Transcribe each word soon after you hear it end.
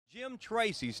Jim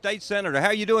Tracy, State Senator. How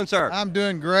are you doing, sir? I'm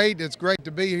doing great. It's great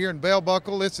to be here in Bell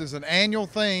Buckle. This is an annual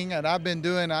thing that I've been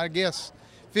doing, I guess,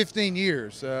 15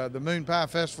 years. The Moon Pie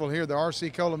Festival here, the R.C.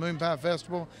 Cola Moon Pie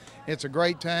Festival. It's a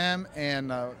great time,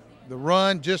 and the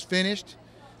run just finished,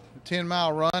 a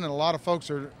 10-mile run, and a lot of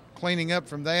folks are cleaning up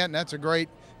from that, and that's a great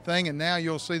thing. And now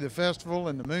you'll see the festival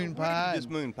and the moon pie. Where did this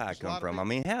moon pie come from? I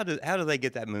mean, how do they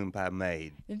get that moon pie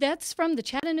made? That's from the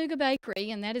Chattanooga Bakery,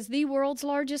 and that is the world's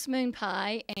largest moon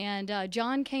pie. And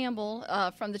John Campbell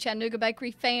from the Chattanooga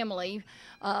Bakery family,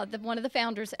 one of the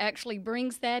founders, actually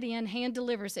brings that in, hand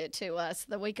delivers it to us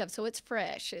the week of, so it's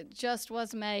fresh. It just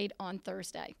was made on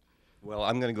Thursday. Well,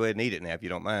 I'm going to go ahead and eat it now, if you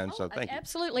don't mind, Oh, so thank you.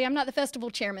 Absolutely. I'm not the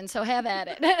festival chairman, so have at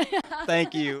it.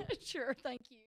 Thank you. Sure, thank you.